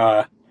funny.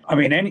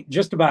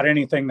 Just about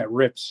anything that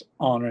rips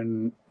on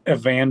an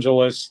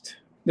evangelist,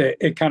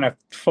 it kind of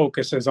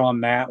focuses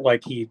on that.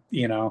 Like he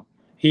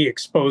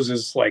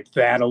exposes like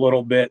that a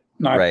little bit.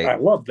 Right. I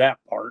love that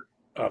part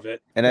of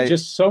it. And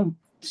just so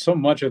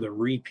much of the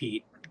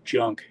repeat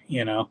junk,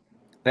 And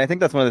I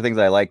think that's one of the things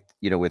I liked,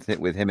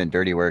 with him in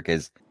Dirty Work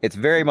is it's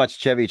very much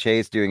Chevy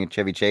Chase doing a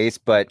Chevy Chase,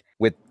 but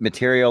with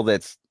material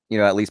that's,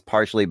 at least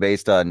partially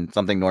based on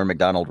something Norm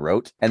Macdonald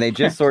wrote. And they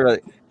just sort of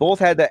both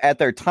had that at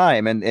their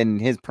time and in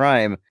his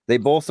prime, they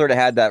both sort of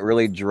had that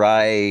really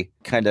dry,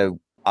 kind of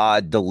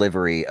odd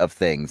delivery of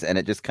things. And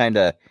it just kind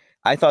of,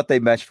 I thought they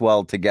meshed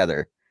well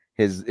together.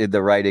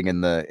 The writing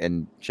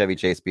and Chevy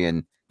Chase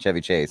being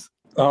Chevy Chase.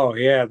 Oh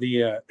yeah.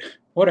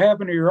 What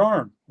happened to your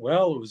arm?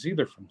 Well, it was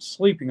either from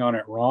sleeping on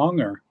it wrong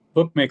or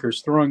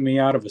bookmakers throwing me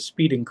out of a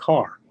speeding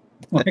car.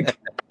 Like,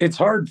 it's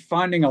hard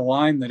finding a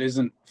line that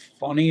isn't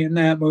funny in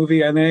that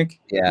movie, I think.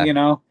 Yeah. You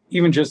know,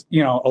 even just,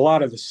 you know, a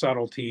lot of the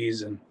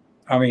subtleties. And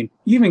I mean,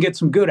 you even get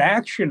some good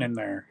action in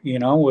there, you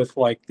know, with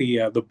like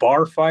the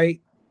bar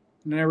fight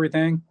and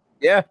everything.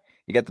 Yeah.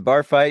 You get the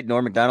bar fight.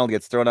 Norm Macdonald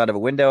gets thrown out of a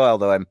window,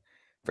 although I'm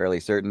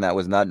fairly certain that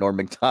was not Norm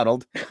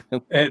Macdonald.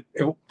 It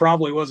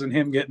probably wasn't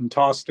him getting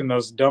tossed in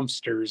those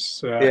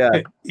dumpsters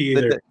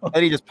either.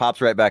 And he just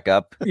pops right back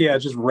up. Yeah,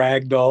 just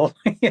ragdoll.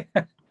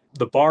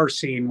 The bar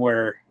scene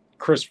where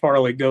Chris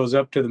Farley goes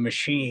up to the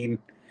machine,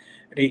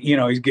 you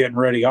know, he's getting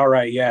ready. All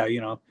right,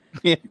 you know,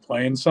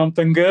 playing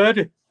something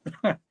good.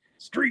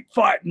 Street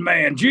Fighting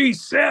Man,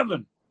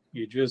 G7.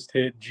 You just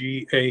hit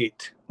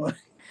G8.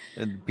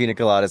 The Pina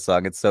Colada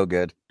song, it's so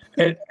good.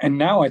 And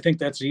now I think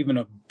that's even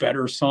a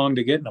better song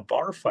to get in a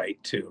bar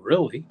fight too,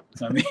 really.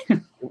 I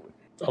mean,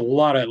 a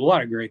lot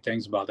of great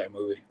things about that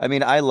movie. I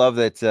mean, I love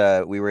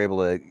that we were able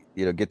to,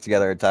 you know, get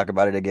together and talk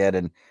about it again,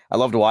 and I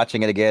loved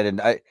watching it again.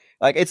 And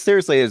it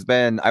seriously has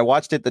been, I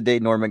watched it the day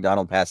Norm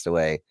Macdonald passed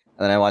away,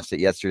 and then I watched it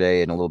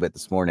yesterday and a little bit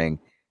this morning,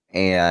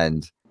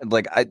 and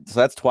so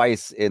that's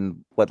twice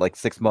in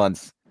 6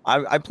 months.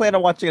 I plan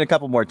on watching it a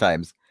couple more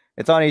times.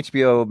 It's on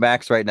HBO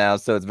Max right now,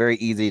 so it's very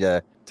easy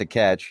to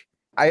catch.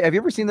 Have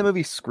you ever seen the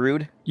movie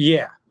Screwed?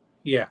 Yeah.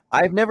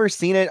 I've never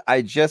seen it.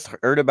 I just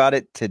heard about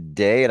it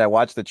today, and I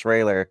watched the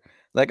trailer.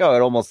 Like, oh,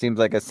 it almost seems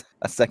like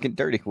a second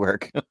Dirty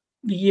Work.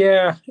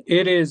 Yeah,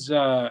 it is.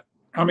 I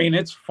mean,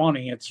 it's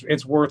funny.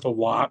 It's worth a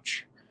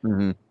watch.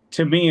 Mm-hmm.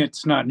 To me,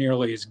 it's not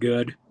nearly as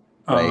good,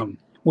 right.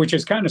 Which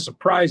is kind of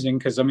surprising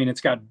because, I mean,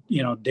 it's got,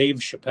 you know, Dave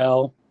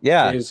Chappelle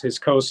is his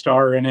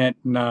co-star in it.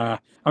 And, I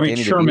mean,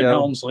 Danny Sherman DeVito.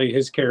 Helmsley,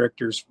 his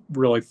character's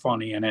really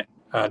funny in it.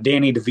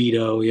 Danny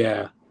DeVito,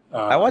 yeah.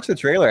 I watched the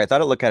trailer. I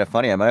thought it looked kind of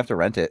funny. I might have to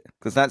rent it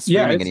because it's not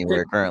streaming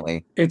anywhere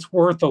currently. It's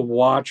worth a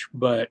watch,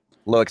 but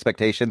low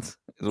expectations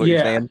is what you're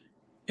saying.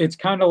 It's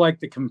kind of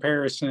like the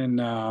comparison.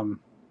 All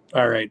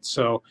right,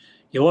 so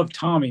you love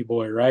Tommy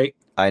Boy, right?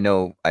 I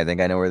think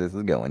I know where this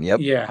is going. Yep.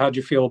 Yeah. How'd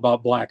you feel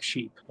about Black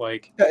Sheep?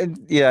 Like,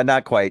 yeah,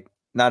 not quite,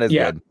 not as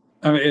good.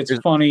 I mean, it's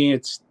funny.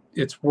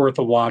 It's worth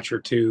a watch or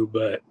two,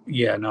 but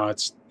yeah, no,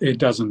 it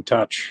doesn't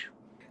touch.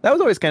 That was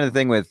always kind of the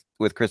thing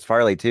with Chris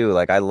Farley too.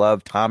 Like, I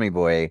love Tommy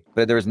Boy,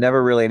 but there was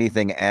never really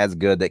anything as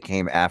good that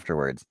came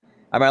afterwards.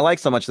 I mean, I like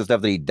so much the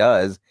stuff that he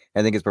does.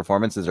 I think his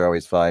performances are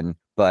always fun,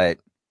 but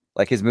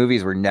like his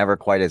movies were never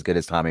quite as good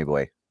as Tommy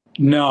Boy.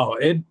 No,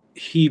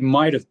 he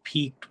might have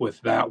peaked with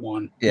that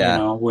one. Yeah.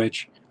 You know,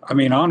 which, I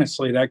mean,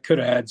 honestly, that could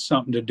have had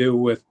something to do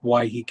with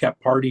why he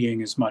kept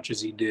partying as much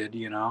as he did,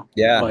 you know?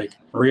 Yeah. Like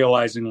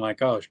realizing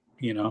like, oh,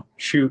 you know,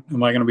 shoot,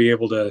 am I going to be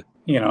able to,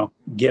 you know,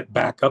 get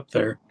back up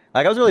there?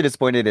 Like, I was really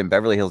disappointed in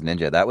Beverly Hills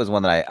Ninja. That was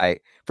one that I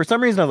for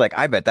some reason, I was like,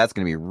 I bet that's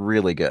going to be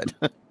really good.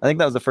 I think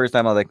that was the first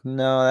time I was like,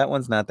 no, that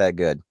one's not that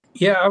good.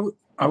 Yeah,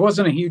 I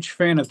wasn't a huge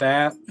fan of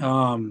that.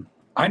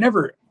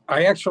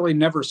 I actually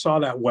never saw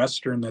that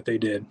Western that they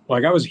did.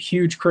 Like, I was a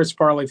huge Chris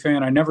Farley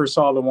fan. I never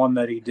saw the one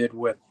that he did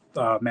with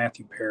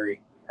Matthew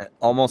Perry.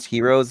 Almost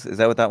Heroes. Is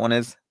that what that one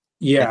is?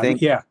 Yeah, I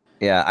think? yeah.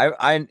 Yeah,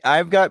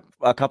 I've got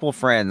a couple of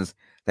friends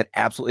that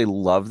absolutely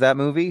love that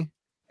movie.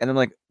 And I'm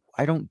like,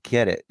 I don't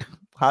get it.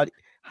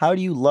 How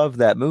do you love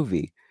that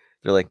movie?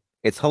 They're like,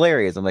 it's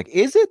hilarious. I'm like,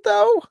 is it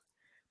though?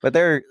 But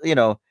they're, you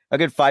know, a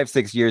good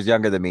 5-6 years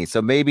younger than me.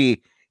 So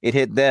maybe it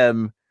hit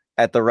them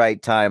at the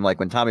right time, like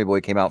when Tommy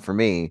Boy came out for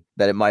me,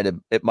 that it might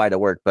have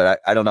worked. But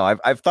I don't know.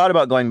 I've thought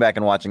about going back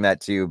and watching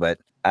that too, but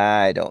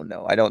I don't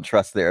know. I don't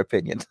trust their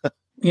opinion.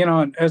 You know,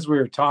 and as we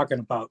were talking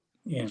about,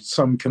 you know,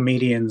 some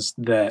comedians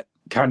that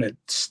kind of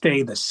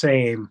stay the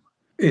same,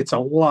 it's a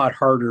lot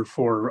harder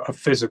for a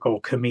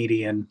physical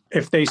comedian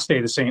if they stay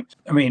the same.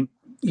 I mean,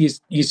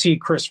 you see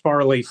Chris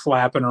Farley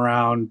flapping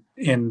around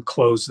in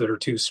clothes that are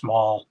too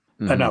small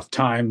enough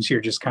times, you're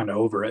just kind of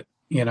over it.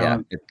 You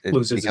know, it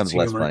loses becomes its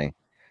less humor. funny.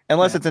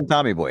 Unless it's in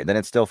Tommy Boy, then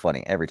it's still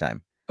funny every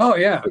time. Oh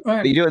yeah,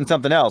 but you do it in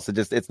something else,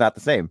 it's not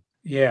the same.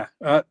 Yeah,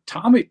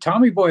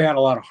 Tommy Boy had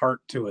a lot of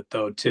heart to it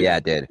though too. Yeah,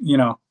 it did. You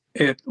know,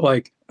 it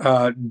like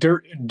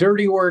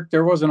Dirty Work.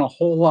 There wasn't a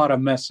whole lot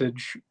of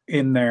message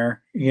in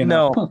there. You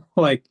know, no.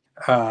 Like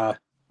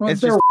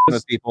it's just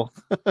with people.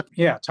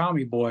 Yeah,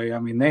 Tommy Boy. I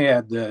mean, they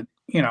had the,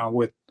 you know,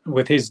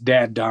 with his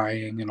dad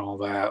dying and all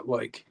that.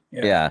 Like,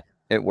 yeah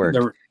it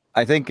worked.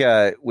 I think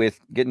with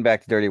getting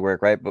back to Dirty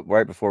Work,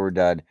 right before we're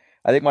done,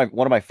 I think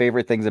one of my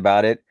favorite things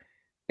about it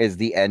is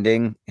the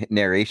ending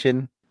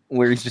narration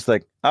where he's just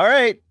like, all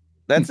right,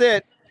 that's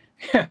it.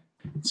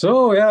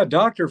 So yeah,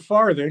 Dr.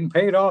 Farthing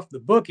paid off the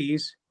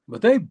bookies,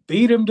 but they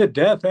beat him to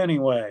death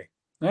anyway.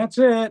 That's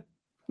it.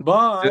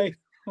 Bye.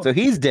 So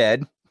he's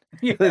dead.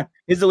 Yeah.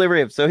 His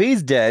delivery of "so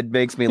he's dead"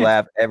 makes me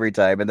laugh every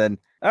time. And then,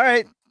 all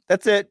right,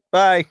 that's it.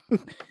 Bye.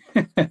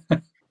 It's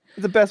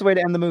the best way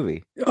to end the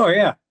movie. Oh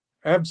yeah,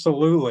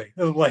 absolutely.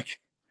 Like,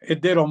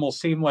 it did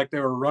almost seem like they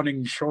were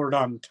running short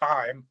on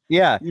time.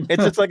 Yeah,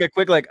 it's just like a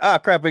quick, like, oh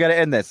crap, we got to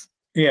end this.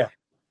 Yeah.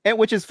 And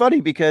which is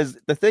funny because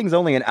the thing's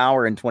only an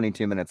hour and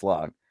 22 minutes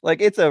long.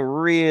 Like, it's a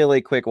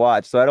really quick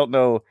watch. So I don't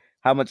know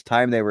how much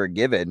time they were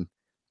given,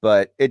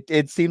 but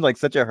it seemed like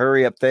such a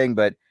hurry up thing.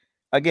 But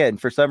again,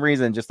 for some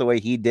reason, just the way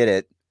he did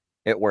it,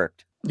 it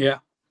worked. Yeah.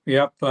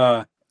 Yep.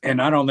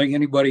 And I don't think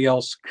anybody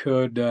else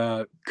could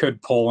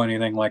pull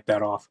anything like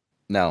that off.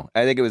 No,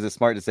 I think it was a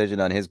smart decision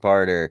on his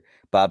part or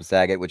Bob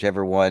Saget,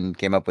 whichever one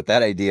came up with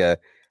that idea.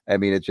 I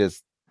mean,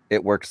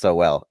 it worked so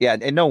well. Yeah,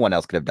 and no one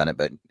else could have done it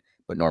but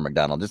Norm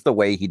Macdonald. Just the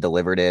way he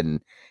delivered it,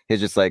 and he's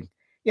just like,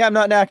 yeah, I'm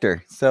not an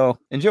actor, so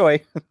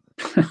enjoy.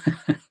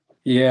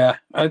 Yeah,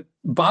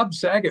 Bob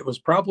Saget was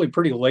probably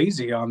pretty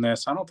lazy on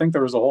this. I don't think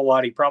there was a whole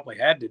lot he probably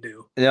had to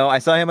do. No, I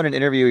saw him in an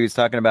interview. He was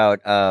talking about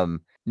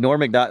Norm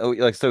Macdonald.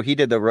 Like, so he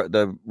did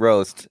the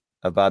roast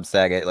of Bob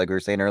Saget, like we were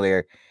saying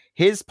earlier.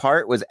 His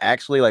part was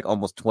actually like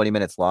almost 20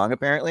 minutes long,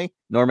 apparently,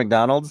 Norm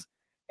Macdonald's.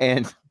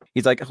 And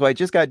he's like, so I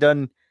just got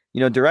done,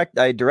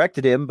 I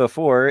directed him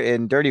before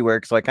in Dirty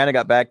Work. So I kind of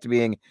got back to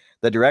being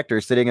the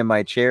director, sitting in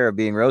my chair of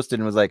being roasted,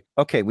 and was like,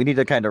 okay, we need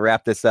to kind of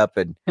wrap this up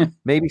and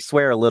maybe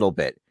swear a little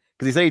bit.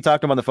 Because he said he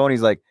talked to him on the phone.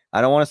 He's like, I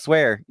don't want to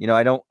swear.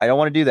 I don't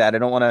want to do that. I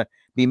don't want to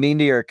be mean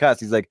to you or cuss.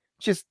 He's like,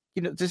 just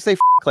say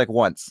like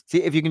once.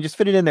 See, if you can just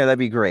fit it in there, that'd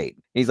be great.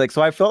 He's like,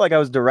 so I felt like I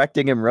was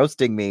directing him,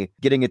 roasting me,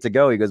 getting it to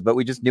go. He goes, but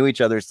we just knew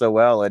each other so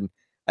well, and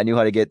I knew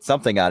how to get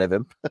something out of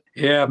him.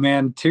 Yeah,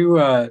 man. Two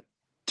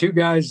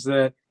guys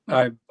that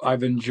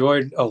I've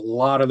enjoyed a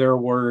lot of their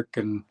work,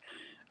 and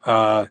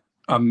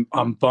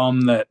I'm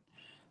bummed that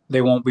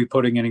they won't be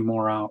putting any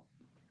more out.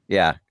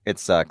 Yeah, it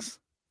sucks.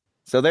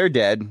 So they're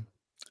dead.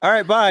 All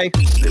right, bye.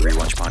 The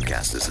Rewatch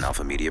Podcast is an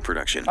Alpha Media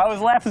production. I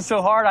was laughing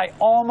so hard I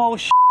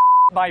almost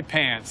my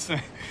pants.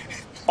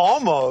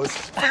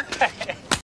 Almost?